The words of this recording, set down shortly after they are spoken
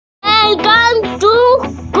Welcome to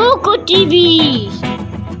cocoa TV.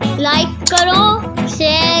 Like करो,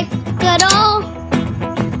 share करो,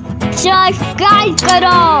 subscribe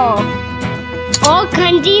करो और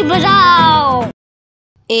घंटी बजाओ।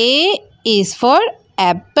 A is for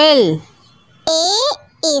apple. A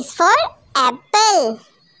is for apple.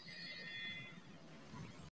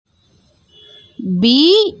 B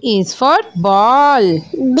is for ball.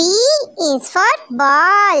 B is for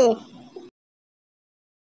ball.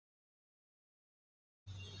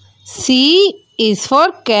 C is for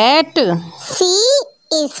cat. C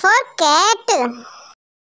is for cat.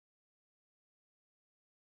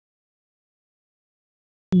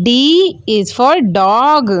 D is for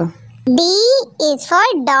dog. D is for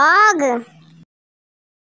dog.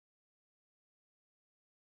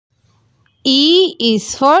 E is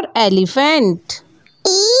for elephant.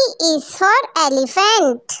 E is for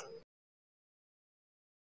elephant.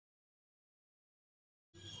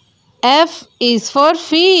 F is for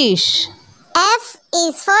fish. F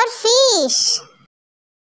is for fish.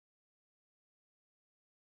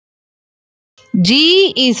 G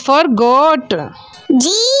is for goat.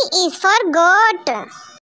 G is for goat.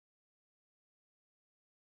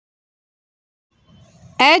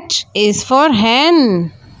 H is for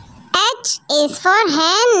hen. H is for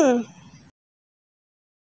hen.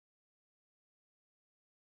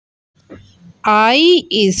 I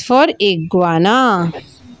is for iguana.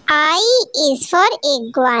 I is for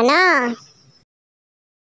iguana.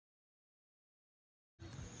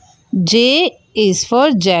 J is for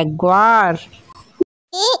jaguar.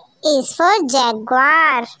 J is for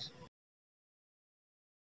jaguar.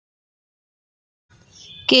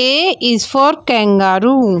 K is for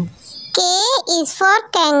kangaroo. K is for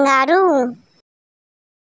kangaroo.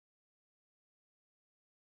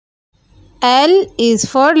 L is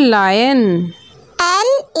for lion.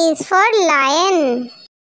 L is for lion.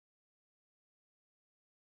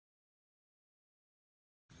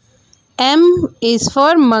 M is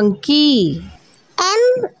for monkey. M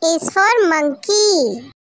is for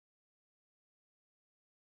monkey.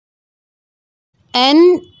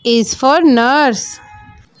 N is for nurse.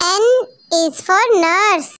 N is for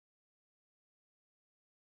nurse.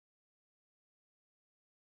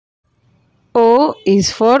 O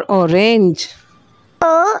is for orange.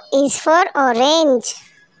 O is for orange.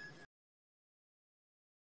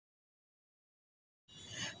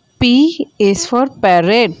 P is for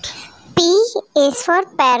parrot. P is for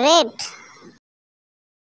parrot.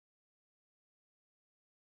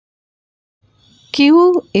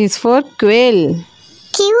 Q is for quail.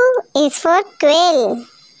 Q is for quail.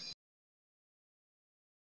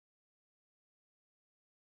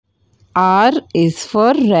 R is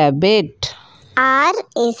for rabbit. R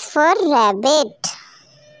is for rabbit.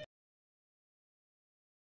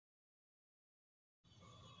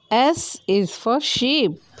 S is for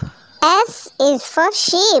sheep. S is for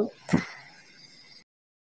sheep.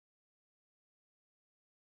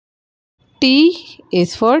 T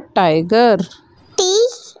is for tiger. T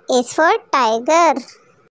is for tiger.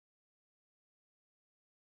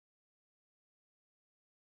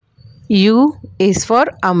 U is for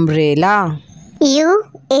umbrella. U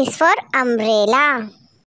is for umbrella.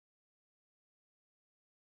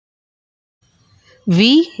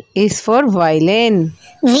 V is for violin.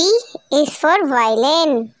 V is for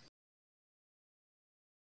violin.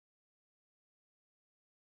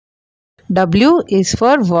 W is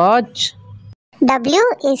for watch. W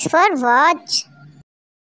is for watch.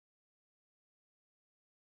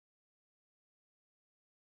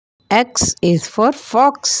 X is for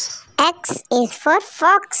fox. X is for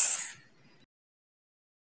fox.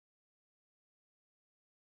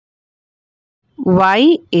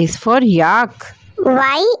 Y is for yak.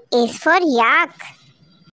 Y is for yak.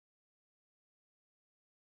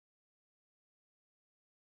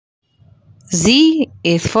 Z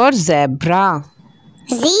is for zebra.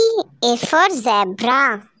 Z is for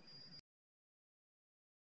zebra.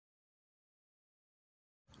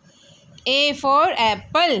 A for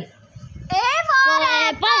apple. A for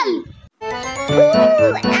apple.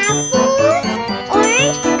 Ooh, apples.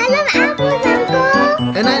 Orange. I love apples,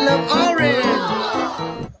 Uncle. And I love orange.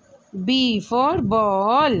 B for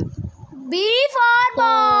ball. B for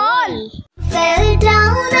ball. Fell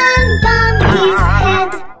down and bumped his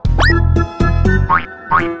head.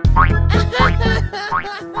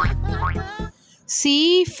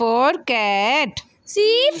 C for cat. C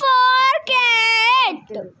for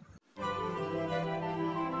cat.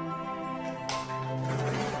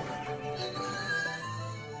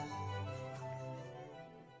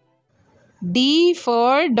 D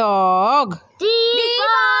for dog. D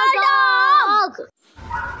for dog.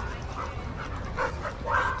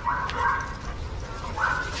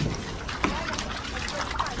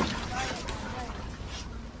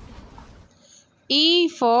 E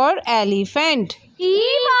for elephant. E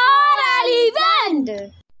for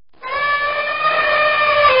elephant.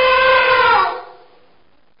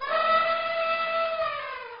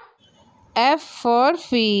 F for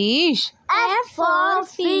fish. F for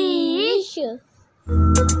fish.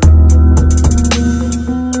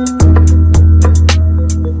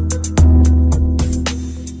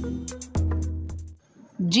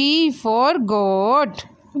 G for goat.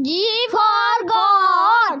 G for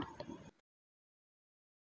goat.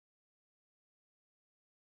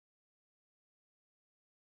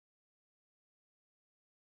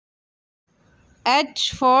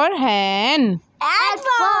 H for hen. H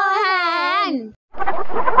for hen.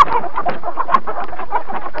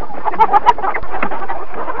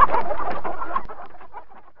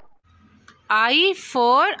 I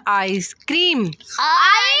for ice cream.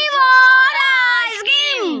 I for ice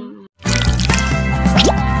cream.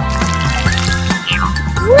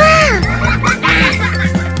 Wow!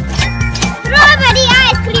 Strawberry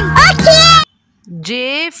ice cream. Okay. J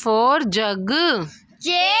for jug. J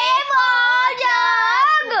for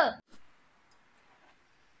jug.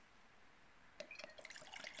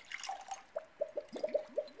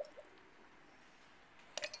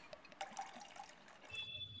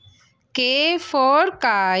 K for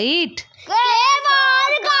kite. K for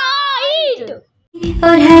kite.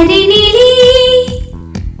 और हरी नीली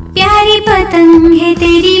प्यारी पतंग है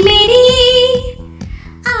तेरी मेरी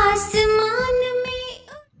आसमान में।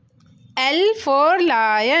 L for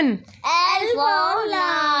lion. L for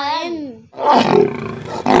lion.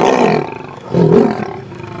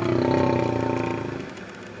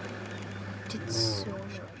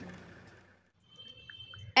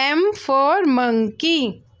 M for monkey.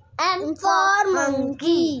 M for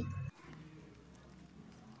monkey.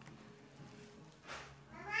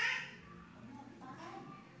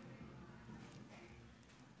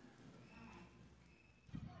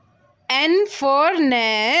 N for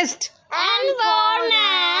nest. N for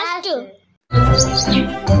nest.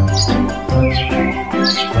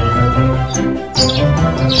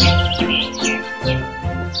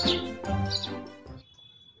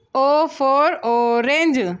 O for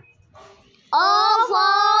orange. O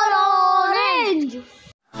for orange.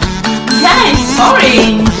 Yeah, it's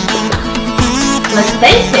orange. Let's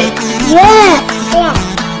taste it. Yeah.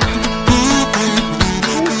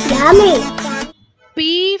 Yummy.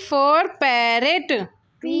 P for parrot.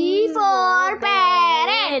 P for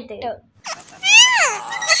parrot.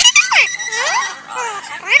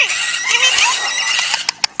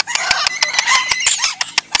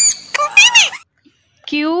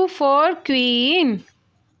 Q for queen.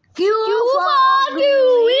 Q for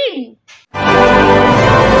queen.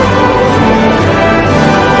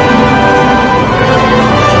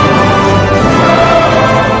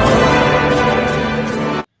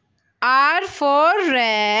 R for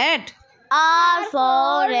rat. R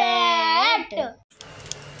for rat.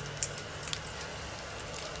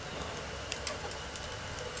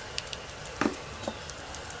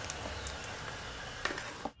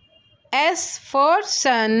 S for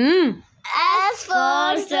sun. S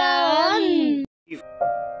for sun.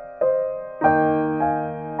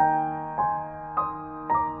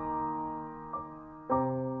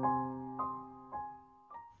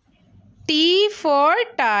 T for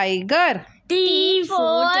tiger. T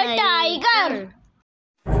for tiger.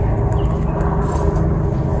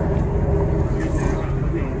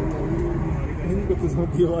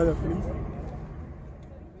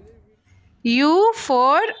 U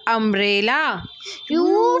for umbrella.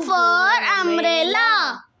 U for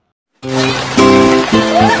umbrella.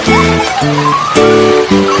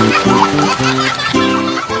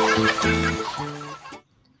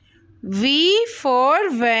 V for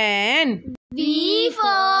van. V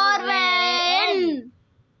for van.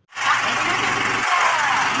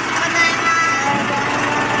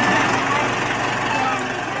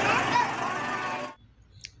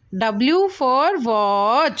 W for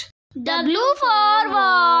watch. W for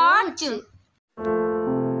watch.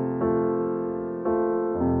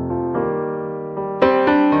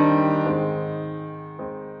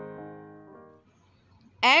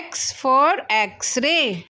 X for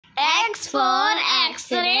X-ray. X for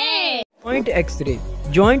X-ray. Joint x ray.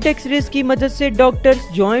 Joint x ray की मदद से doctors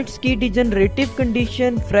joints की degenerative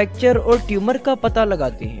condition, fracture और tumour का पता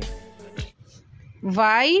लगाते हैं।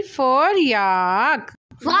 Y for yak.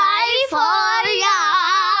 Y for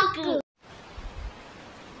yak.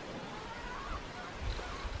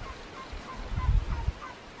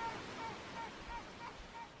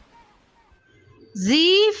 Z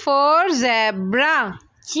for zebra.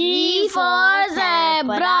 G for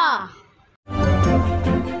zebra.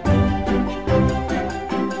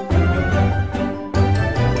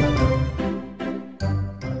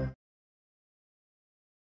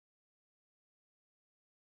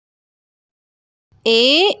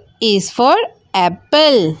 A is for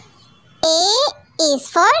apple. A is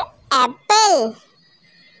for apple.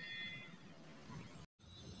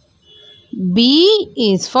 B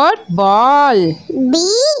is for ball. B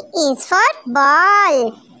is for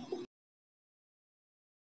ball.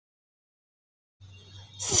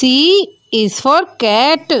 C is for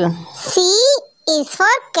cat. C is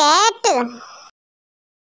for cat.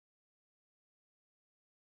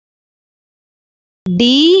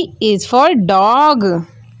 D is for dog.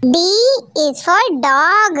 D is for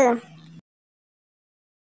dog.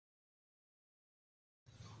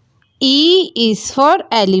 E is for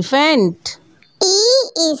elephant. E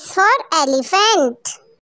is for elephant.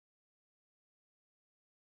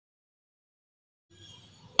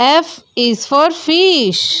 F is for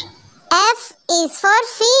fish. F is for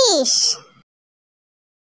fish.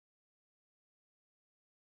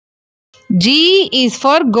 G is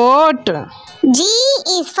for goat. G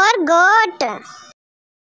is for goat.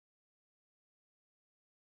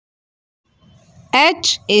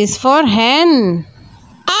 H is for hen.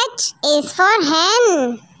 H is for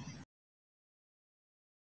hen.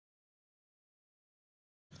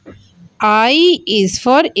 I is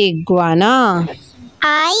for iguana.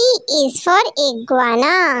 I is for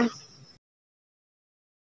iguana.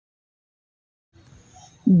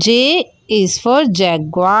 J is for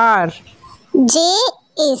jaguar. J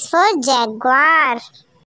is for jaguar.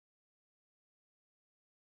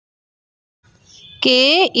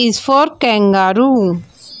 K is for kangaroo.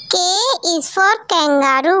 K is for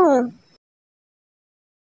kangaroo.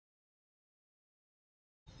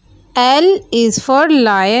 L is for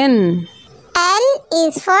lion. L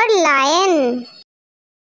is for lion.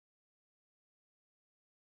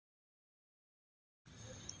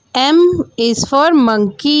 M is for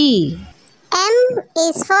monkey. M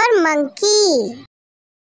is for monkey.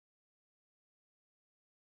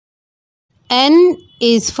 N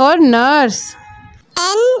is for nurse.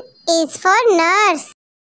 N is for nurse.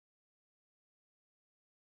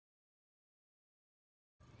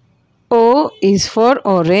 O is for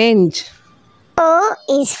orange. O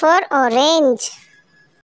is for orange.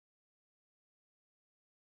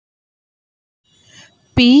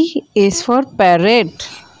 P is for parrot.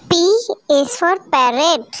 P is for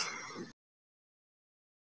parrot.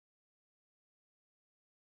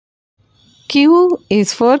 Q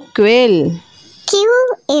is for quail.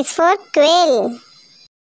 Q is for quail.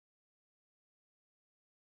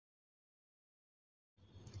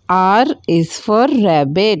 R is for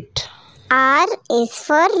rabbit. R is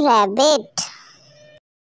for rabbit.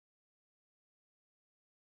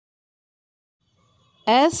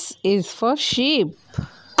 S is for sheep.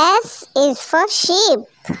 S is for sheep.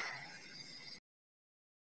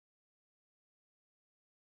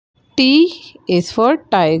 T is for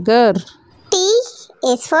tiger. T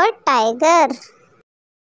is for tiger.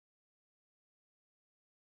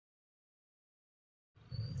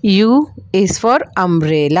 U is for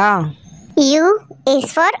umbrella. U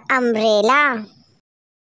is for umbrella.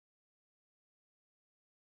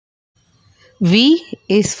 V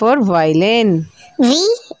is for violin. V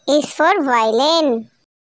is for violin.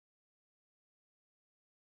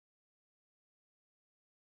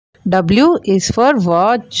 W is for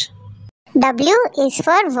watch. W is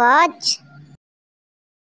for watch.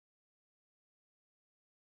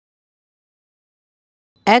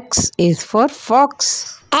 X is for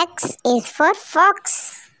fox. X is for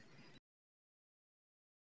fox.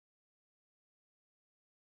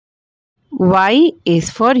 Y is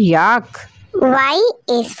for yak. Y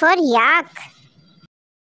is for yak.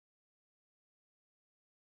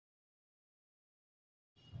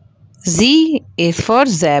 Z is for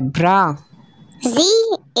zebra. Z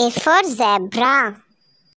is for zebra.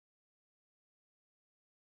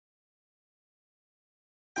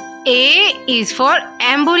 A is for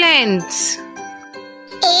ambulance.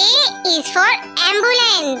 A is for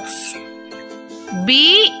ambulance.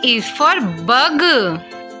 B is for bug.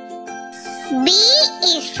 B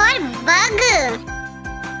is for bug.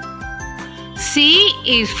 C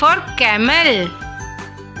is for camel.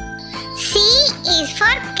 C is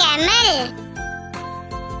for camel.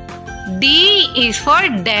 D is for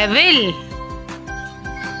devil.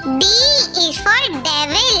 D is for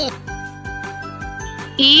devil.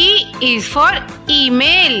 E is for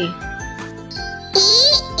email. E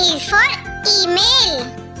is for email.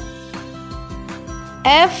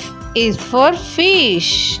 F is for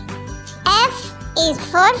fish. F is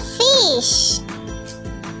for fish.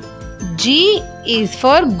 G is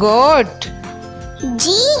for goat.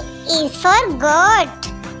 G is for goat.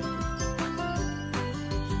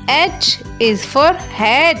 H is for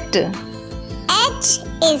hat. H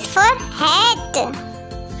is for hat.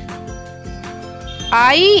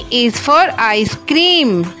 I is for ice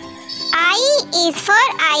cream. I is for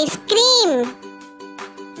ice cream.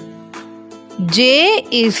 J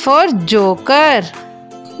is for joker.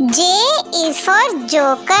 J is for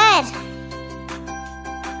joker.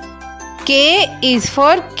 K is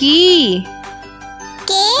for key.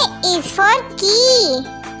 K is for key.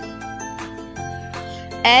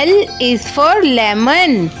 L is for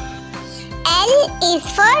lemon. L is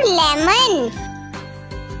for lemon.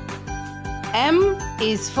 M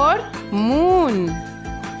is for moon.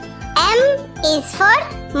 M is for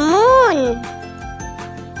moon.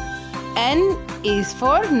 N is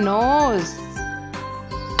for nose.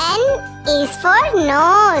 N is for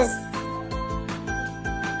nose.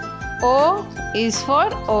 O is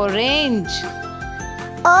for orange.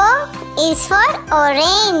 O is for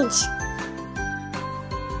orange.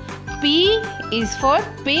 P is for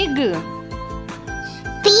pig.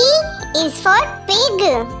 P is for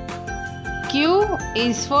pig. Q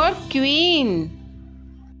is for queen.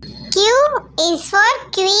 Q is for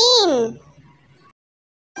queen.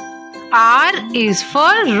 R is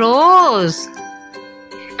for rose.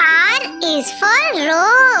 R is for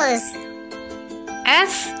rose.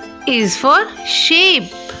 S is for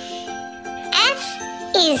sheep. S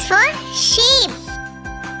is for sheep.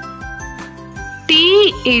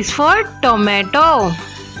 T is for tomato.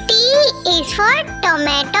 T is for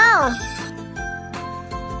tomato.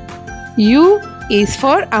 U is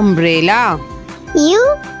for umbrella. U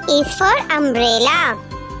is for umbrella.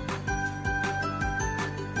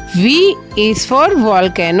 V is for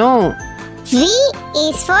volcano. V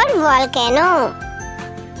is for volcano.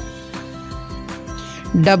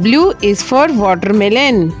 W is for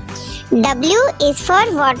watermelon. W is for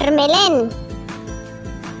watermelon.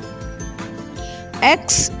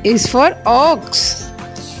 X is for ox.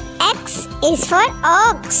 X is for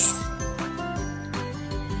ox.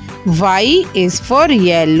 Y is for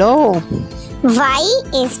yellow. Y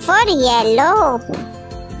is for yellow.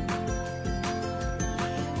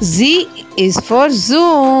 Z is for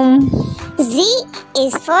zoom. Z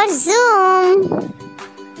is for zoom.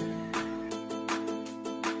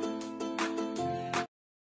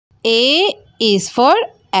 A is for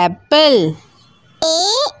apple. A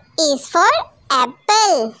is for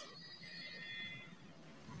apple.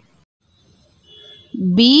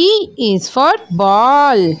 B is for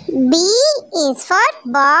ball. B is for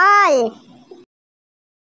ball.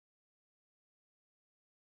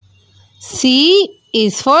 C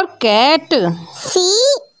is for cat. C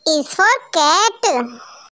is for cat.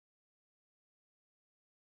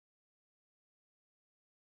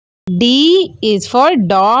 D is for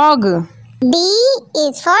dog. D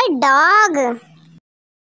is for dog.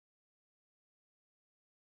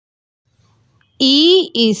 E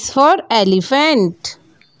is for elephant.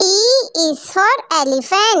 E is for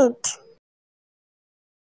elephant.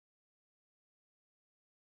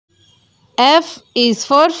 F is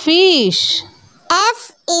for fish.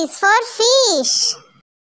 F is for fish.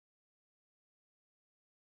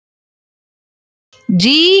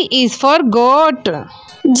 G is for goat.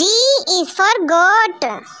 G is for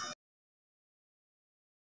goat.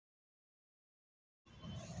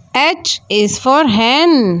 H is for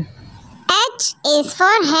hen. H is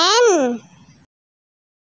for hen.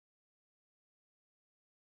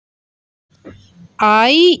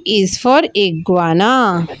 I is for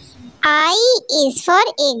iguana. I is for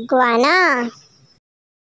iguana.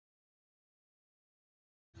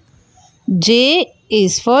 J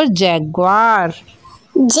is for jaguar.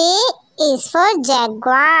 J is for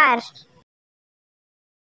jaguar.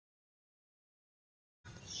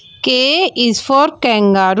 K is for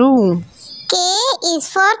kangaroo. K is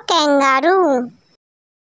for kangaroo.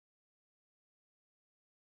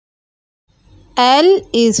 L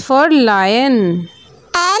is for lion.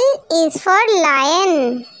 L is for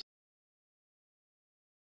lion.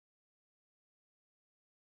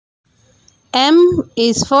 M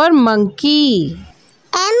is for monkey.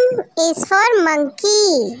 M is for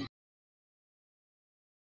monkey.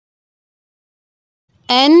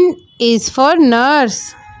 N is for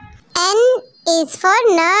nurse. N is for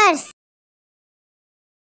nurse.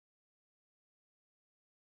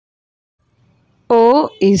 O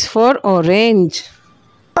is for orange.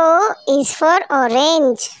 O is for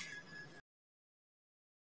orange.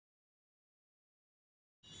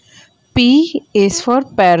 P is for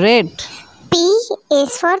parrot. P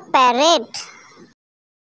is for parrot.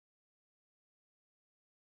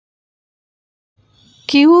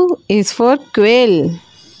 Q is for quail.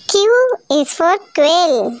 Q is for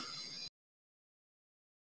quail.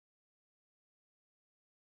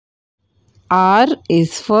 R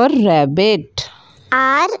is for rabbit.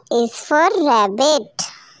 R is for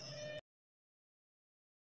rabbit.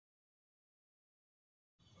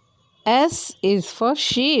 S is for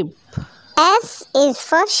sheep. S is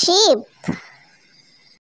for sheep.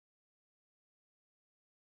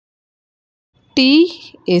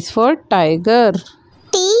 T is for tiger.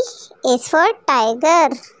 T is for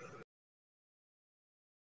tiger.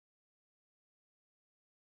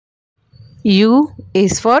 U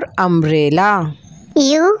is for umbrella.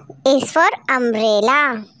 U is for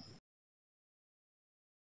umbrella.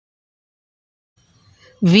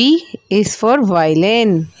 V is for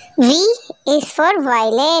violin. V is for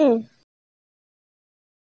violin.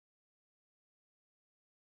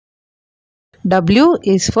 W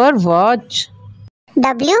is for watch.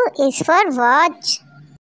 W is for watch.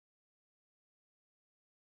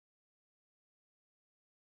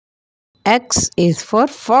 X is for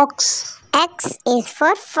fox. X is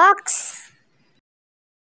for fox.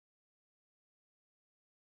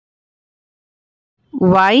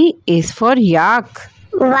 Y is for yak.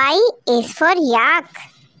 Y is for yak.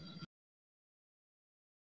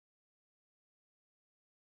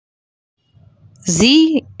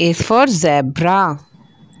 Z is for zebra.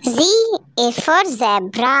 Z is for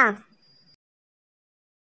zebra.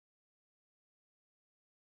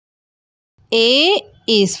 A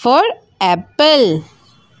is for apple.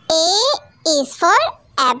 A is for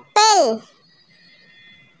apple.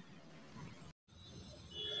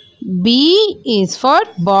 B is for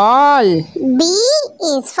ball. B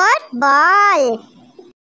is for ball.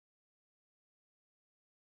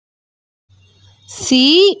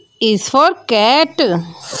 C is for cat.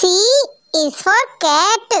 C is for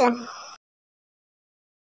cat.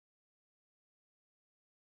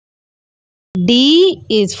 D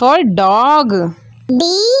is for dog. D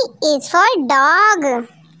is for dog.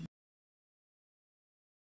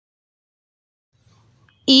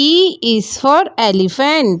 E is for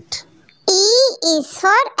elephant. E is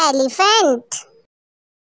for elephant.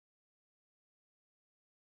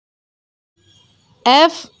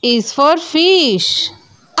 F is for fish.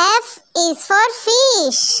 F is for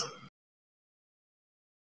fish.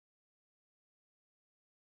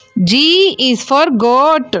 G is for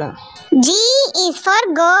goat. G is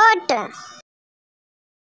for goat.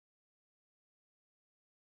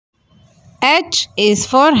 H is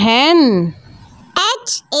for hen.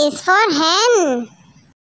 H is for hen.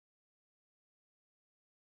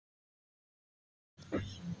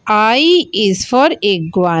 I is for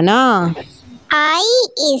iguana. I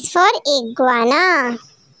is for iguana.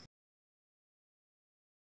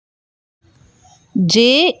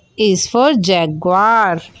 J is for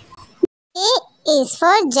jaguar. J is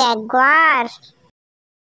for jaguar.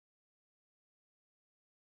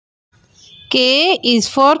 K is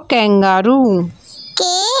for kangaroo. K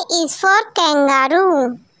is for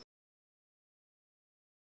kangaroo.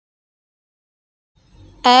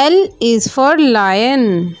 L is for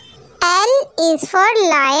lion. L is for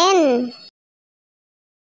lion.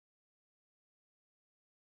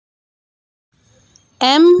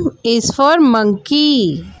 M is for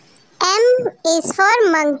monkey. M is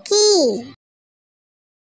for monkey.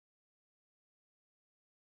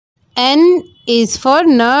 N is for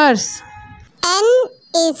nurse. N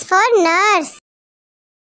is for nurse.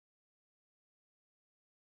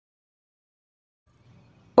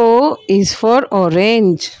 O is for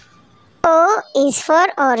orange. O is for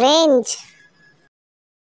orange.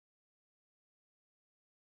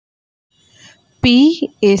 P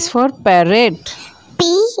is for parrot. P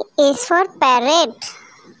is for parrot.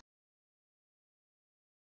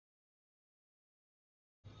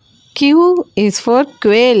 Q is for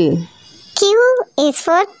quail. Q is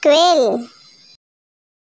for quail.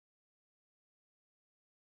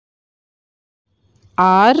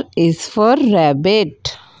 R is for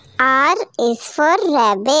rabbit. R is for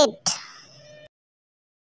rabbit.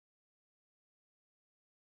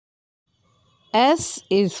 S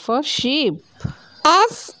is for sheep.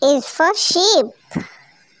 S is for sheep.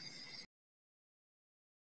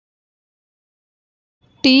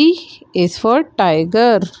 T is for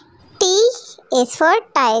tiger. T is for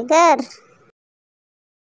tiger.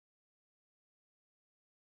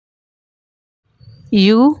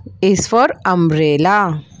 U is for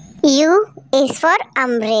umbrella. U is for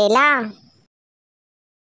umbrella.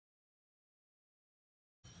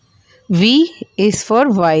 V is for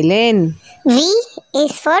violin. V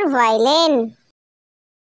is for violin.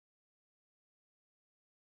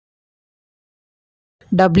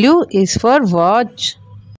 W is for watch.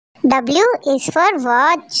 W is for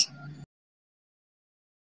watch.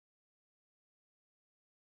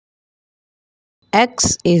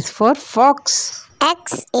 X is for fox.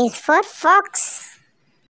 X is for fox.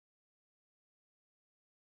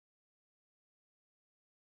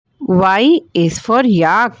 Y is for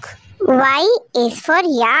yak. Y is for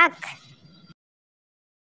yak.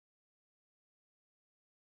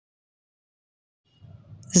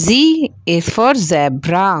 Z is for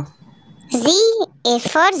zebra. Z is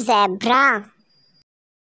for zebra.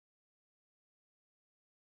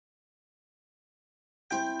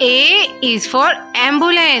 A is for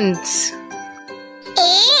ambulance.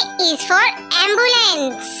 A is for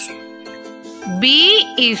ambulance. B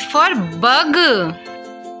is for bug.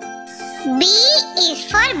 B is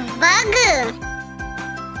for bug.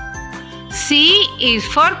 C is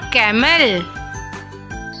for camel.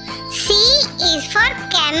 C is for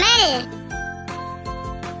camel.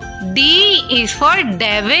 D is for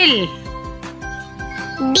devil.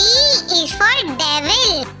 D is for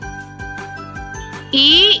devil.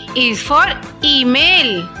 E is for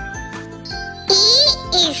email. E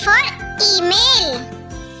is for email.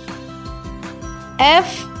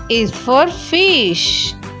 F is for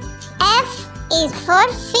fish. F is for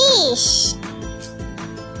fish.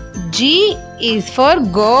 G is for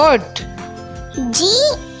goat. G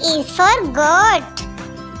is for goat.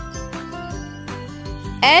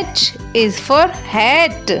 H is for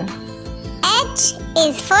hat. H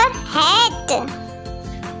is for hat.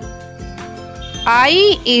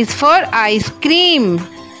 I is for ice cream.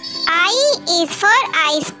 I is for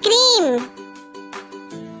ice cream.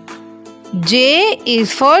 J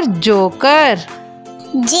is for joker.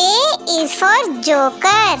 J is for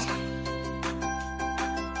joker.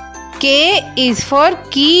 K is for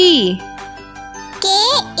key. K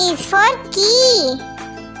is for key.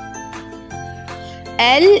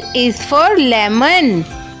 L is for lemon.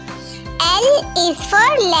 L is for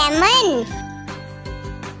lemon.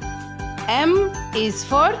 M is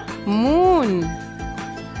for moon.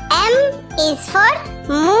 M is for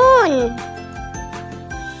moon.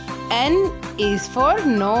 N is for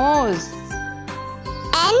nose.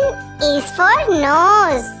 N is for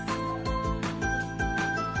nose.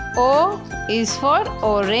 O is for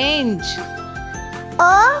orange.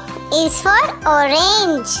 O is for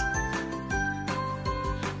orange.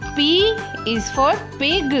 P is for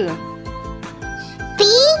pig. P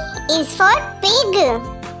is for pig.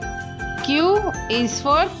 Q is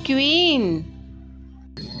for queen.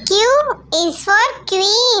 Q is for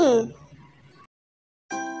queen.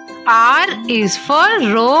 R is for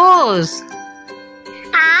rose.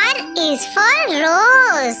 R is for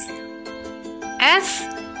rose. S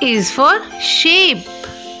is for sheep.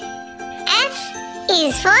 S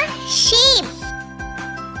is for sheep.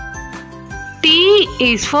 T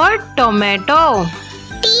is for tomato.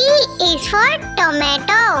 T is for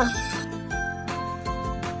tomato.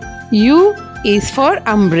 U is for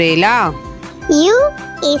umbrella. U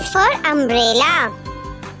is for umbrella.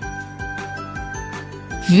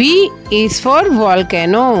 V is for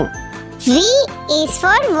volcano. V is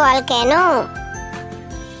for volcano.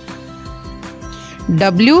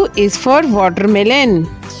 W is for watermelon.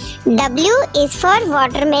 W is for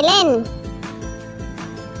watermelon.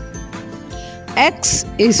 X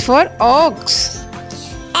is for ox.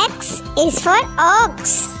 X is for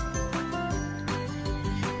ox.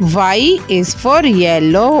 Y is for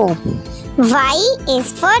yellow. Y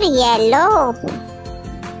is for yellow.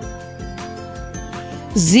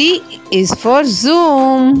 Z is for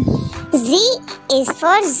zoom. Z is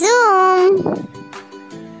for zoom.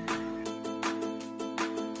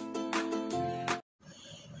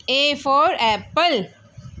 A for apple.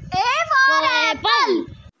 A for apple.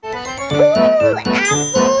 Ooh,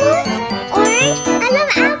 apples. Orange. I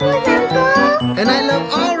love apples, Uncle. And I love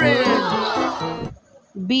orange.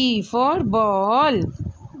 B for ball.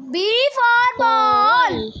 B for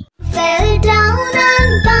ball. Fell down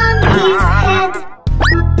and bumped his head.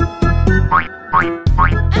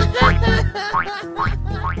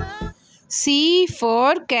 C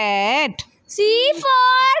for cat. C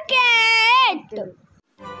for cat.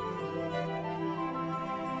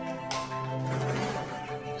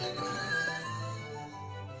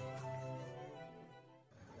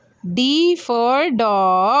 D for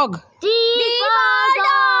dog. D for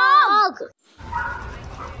dog.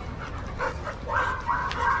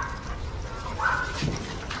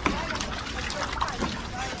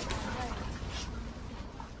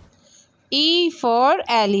 E for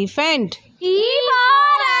elephant. E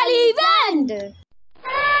for elephant.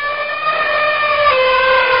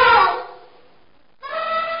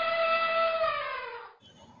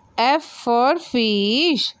 F for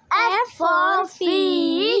fish. F for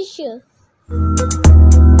fish.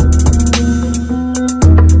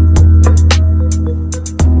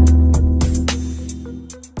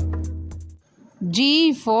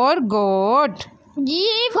 G for goat.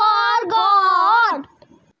 G for goat.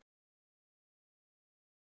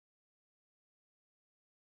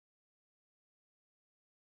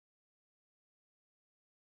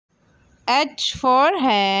 H for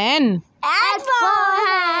hen. H for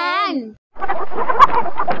hen.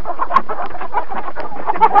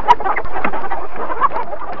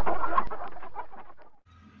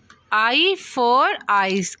 I for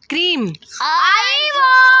ice cream. I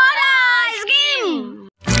for ice cream.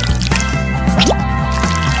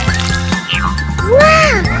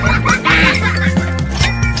 Wow!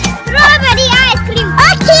 Strawberry ice cream.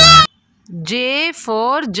 Okay. J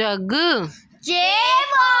for jug. J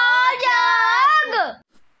for jug.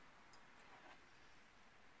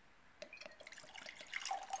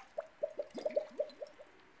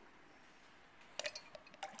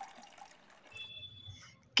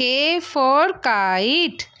 K for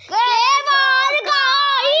kite. K for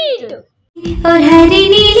kite. और हरी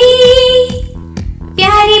नीली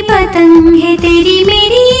प्यारी पतंग है तेरी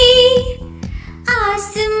मेरी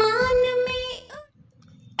आसमान में।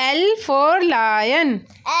 L for lion.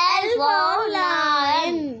 L for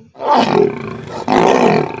lion.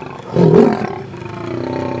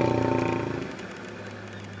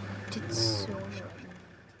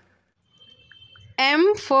 M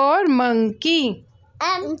for monkey.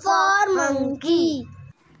 M for monkey.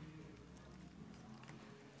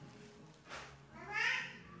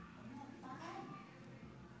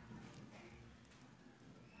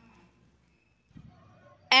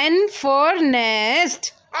 N for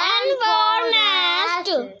nest. N for nest.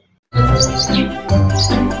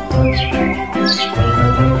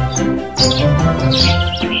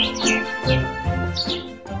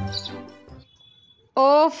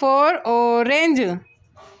 O for orange.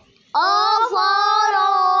 O for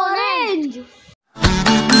orange.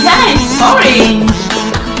 Yeah, it's orange.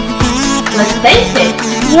 Let's taste it.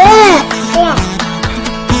 Yeah.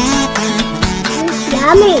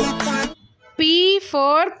 Yummy. P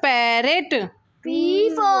for parrot. P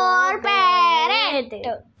for parrot.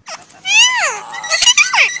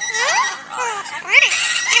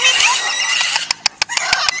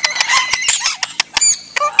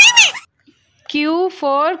 Q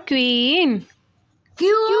for queen. Q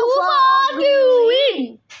for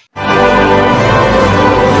queen.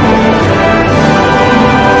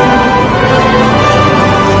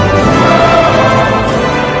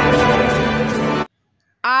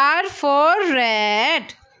 R for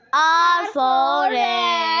rat. R for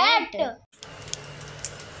rat.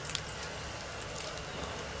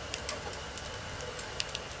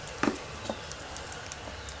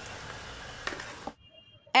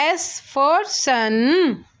 S for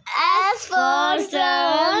sun. S for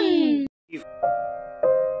sun.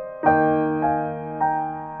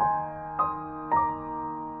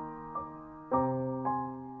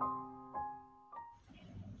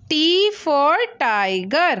 T for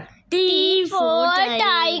tiger. T for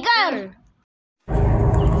tiger.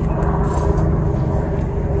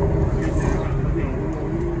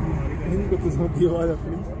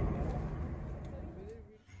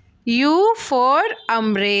 U for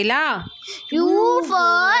umbrella. U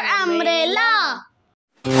for umbrella.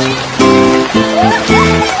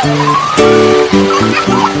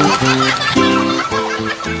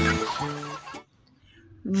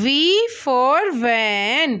 V for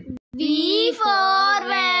van. V for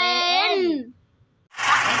van.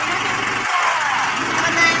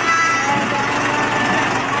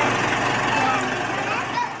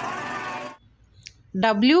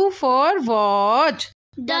 W for watch.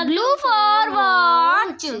 W for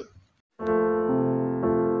watch.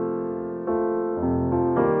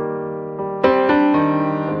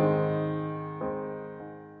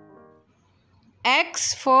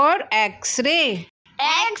 X for X-ray.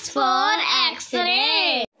 X for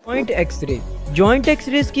X-ray. Joint x ray. Joint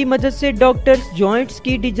x ray की मदद से doctors joints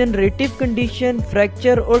की degenerative condition,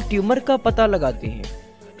 fracture और tumour का पता लगाते हैं।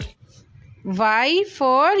 Y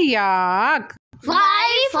for yak.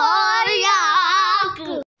 Y for yak.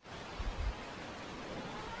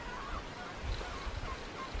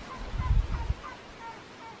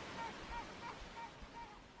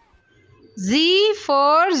 Z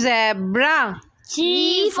for zebra.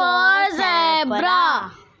 G for zebra.